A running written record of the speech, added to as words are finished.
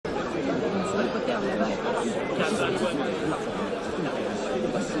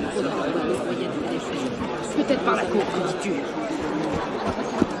Peut-être par la cour, dis-tu.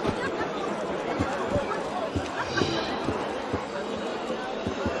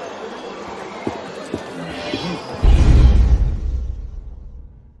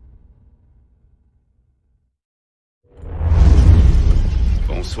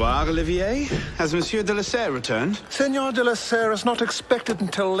 Bonsoir, Olivier. Has Monsieur de la Serre returned? Senor de la Serre is not expected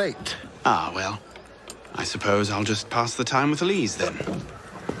until late. Ah, well. I suppose I'll just pass the time with Elise, then.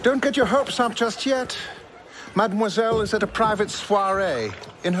 Don't get your hopes up just yet. Mademoiselle is at a private soirée,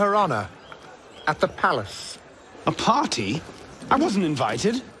 in her honor, at the palace. A party? I wasn't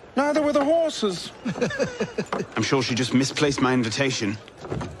invited. Neither were the horses. I'm sure she just misplaced my invitation.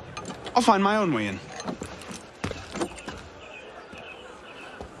 I'll find my own way in.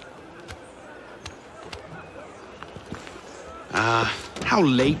 How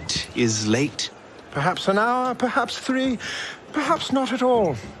late is late? Perhaps an hour, perhaps 3, perhaps not at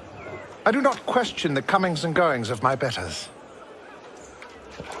all. I do not question the comings and goings of my betters.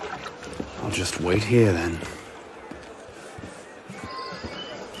 I'll just wait here, then.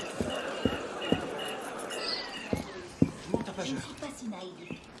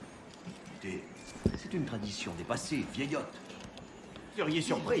 C'est une tradition dépassée, vieillotte. Seriez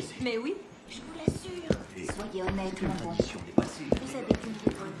surprise. Mais oui, je vous l'assure. Soyez honnête, mon bon. Tradition dépassée. Vous savez qu'une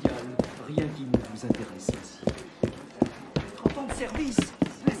piétonne. Rien qui ne vous intéresse ici. 30 ans de service.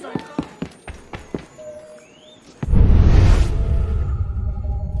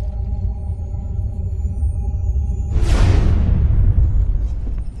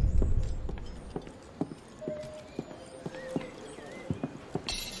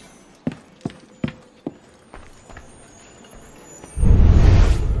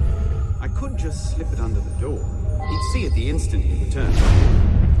 Just slip it under the door. He'd see it the instant he returned.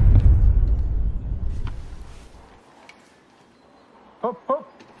 Hop,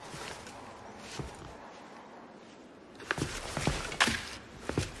 hop.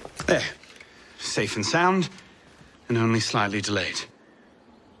 There. Safe and sound, and only slightly delayed.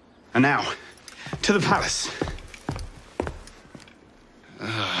 And now, to the palace.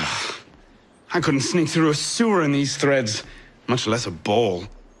 I couldn't sneak through a sewer in these threads, much less a ball.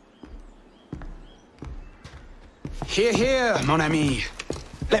 Here, here, mon ami.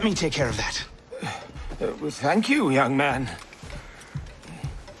 Let me take care of that. Thank you, young man.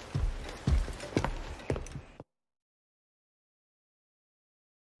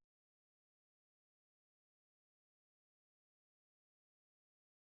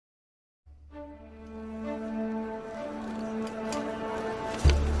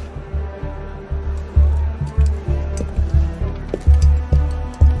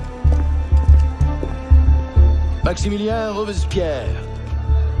 Maximilien Robespierre.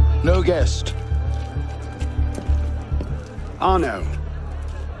 No guest. Arno.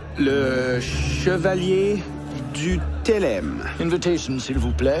 Le chevalier du Télème. Invitation, s'il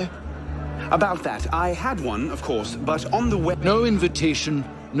vous plaît. About that, I had one, of course, but on the way... No invitation,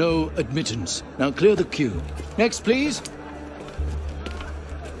 no admittance. Now clear the queue. Next, please.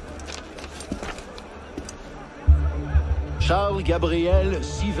 Charles Gabriel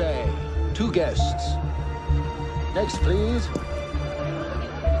Sivet. 2 guests. Next, please.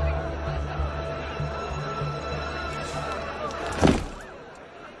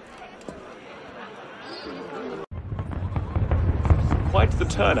 Quite the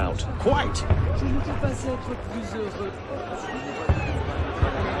turnout. Quite!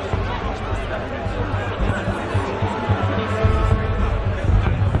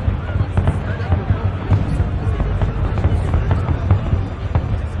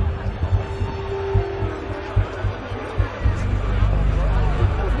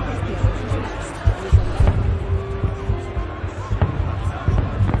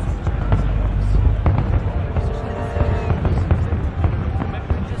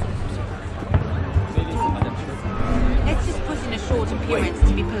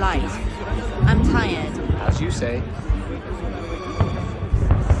 I'm tired. As you say.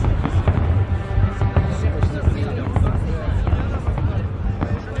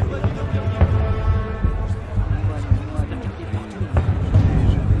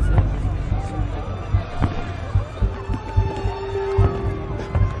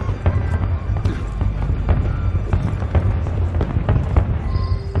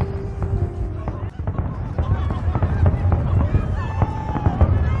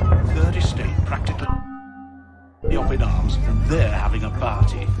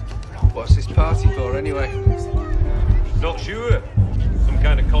 What's this party for, anyway? Not sure. Some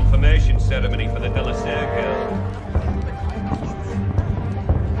kind of confirmation ceremony for the De La Serre girl.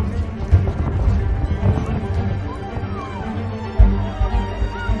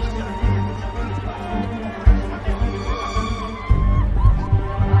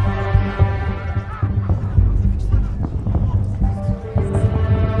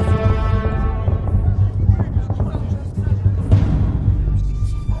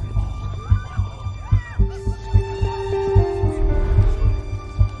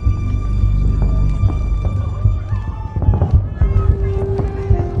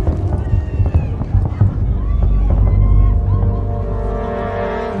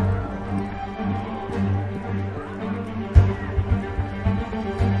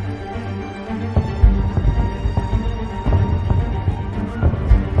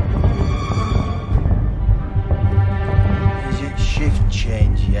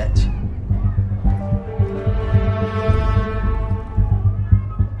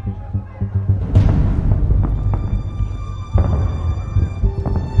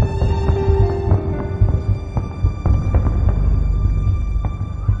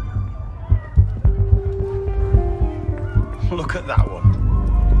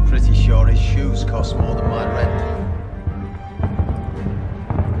 dues cost more than my rent.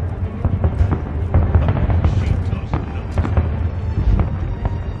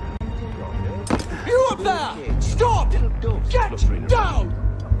 You up there! Stop! Get down!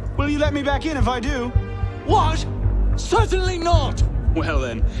 Will you let me back in if I do? What? Certainly not! Well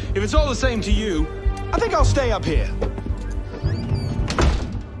then, if it's all the same to you, I think I'll stay up here.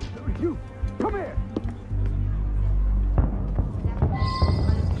 You, come here!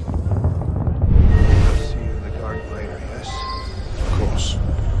 See you in the dark later, yes? Of course.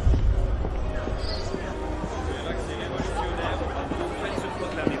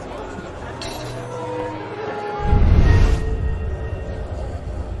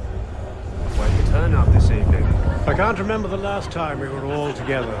 Quite the turn up this evening. I can't remember the last time we were all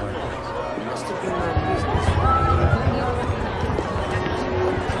together like this. Must have been that business.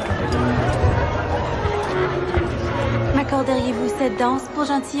 M'accorderiez-vous cette danse pour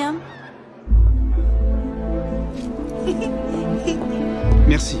gentilhomme?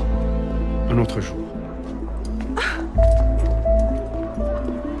 Merci. Un autre jour.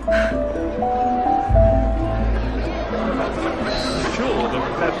 Sure, the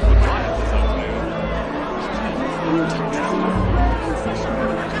plebs would like something.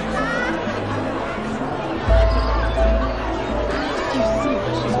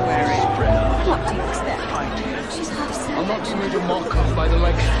 What do you expect? She's half sick. I'm not made a mock of by the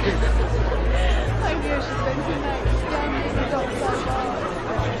likes of you. I hear she spends her night standing in the docks outside.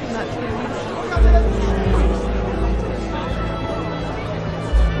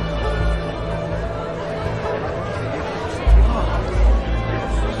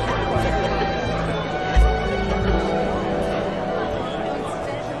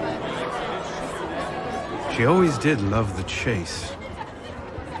 She always did love the chase.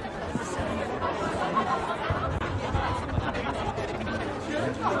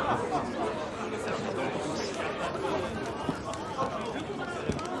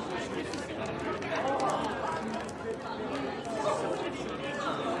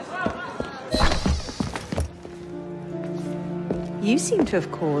 You seem to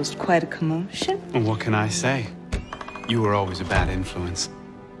have caused quite a commotion. Well, what can I say? You were always a bad influence.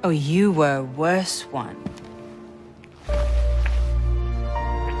 Oh, you were a worse one.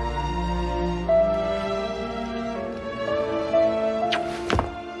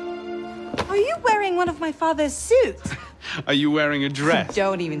 Are you wearing one of my father's suits? Are you wearing a dress?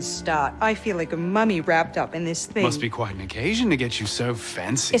 Don't even start. I feel like a mummy wrapped up in this thing. Must be quite an occasion to get you so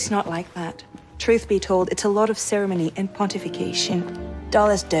fancy. It's not like that. Truth be told, it's a lot of ceremony and pontification.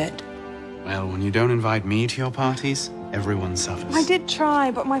 Dull as dirt. Well, when you don't invite me to your parties, everyone suffers. I did try,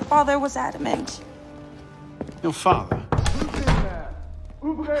 but my father was adamant. Your father?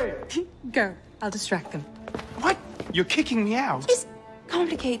 Go. I'll distract them. What? You're kicking me out? It's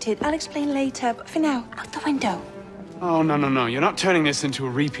complicated. I'll explain later, but for now, out the window. Oh, no. You're not turning this into a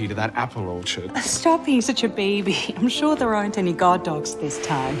repeat of that apple orchard. Stop being such a baby. I'm sure there aren't any guard dogs this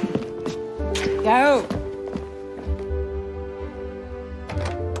time. Go!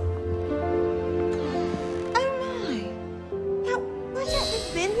 Oh my! That wasn't the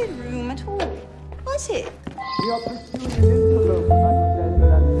billiard room at all, was it? We are pursuing an interloper,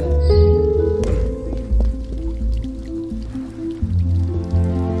 Mademoiselle.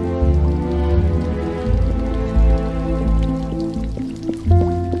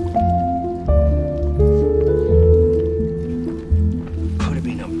 Could have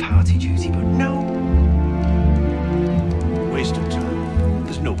been on party duty, but no. Waste of time.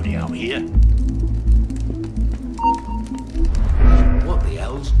 There's nobody out here. What the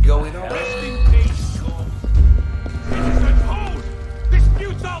hell's going on? Rest in peace, corpse. Citizen, hold! This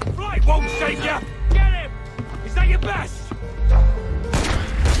futile flight won't save you! Get him! Is that your best?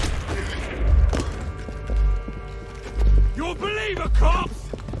 You're a believer, cops!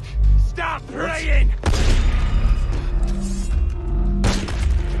 Stop praying!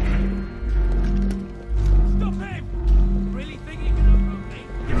 Stop him! Really think you can outrun me?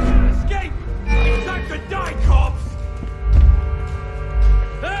 You can't escape! It's time to die, cops!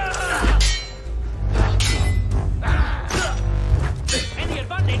 Any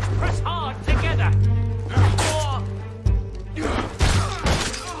advantage, press hard together!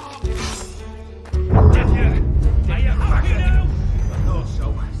 Are you happy now? I thought so.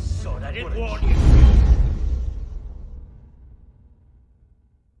 Sod, I didn't warn you.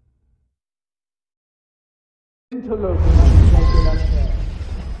 Interloper, Mademoiselle.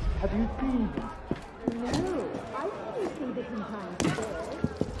 Have you seen? No, I didn't see this in time.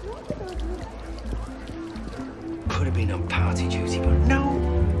 Could have been on party duty, but no.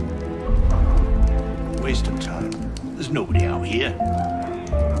 Waste of time. There's nobody out here.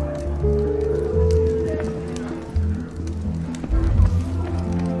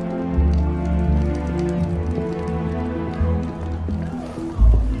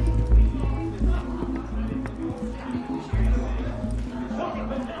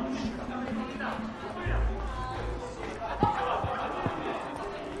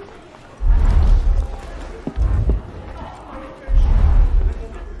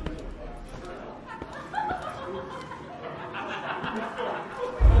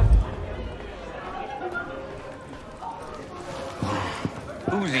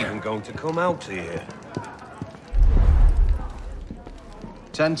 Who's even going to come out here?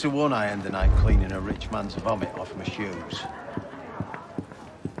 10 to 1 I end the night cleaning a rich man's vomit off my shoes.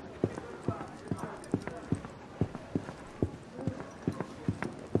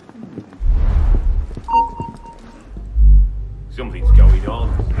 Something's going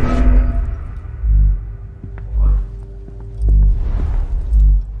on.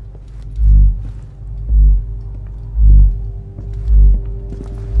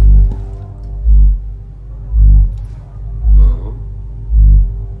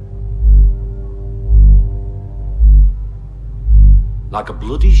 Like a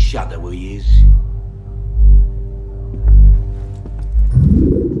bloody shadow he is.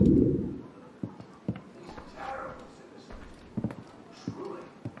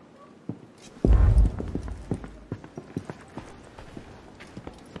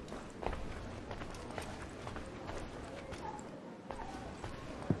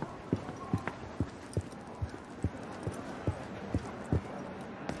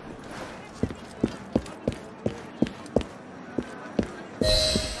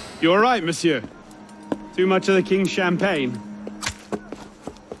 You all right, monsieur? Too much of the king's champagne?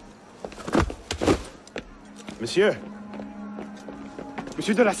 Monsieur?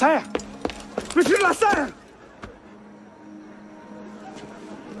 Monsieur de la Serre! Monsieur de la Serre!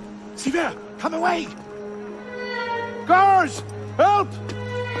 Sylvain, come away! Guards! Help!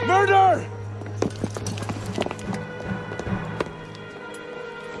 Murder!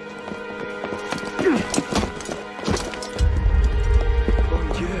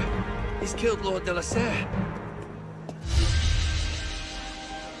 He's killed Lord de la Serre.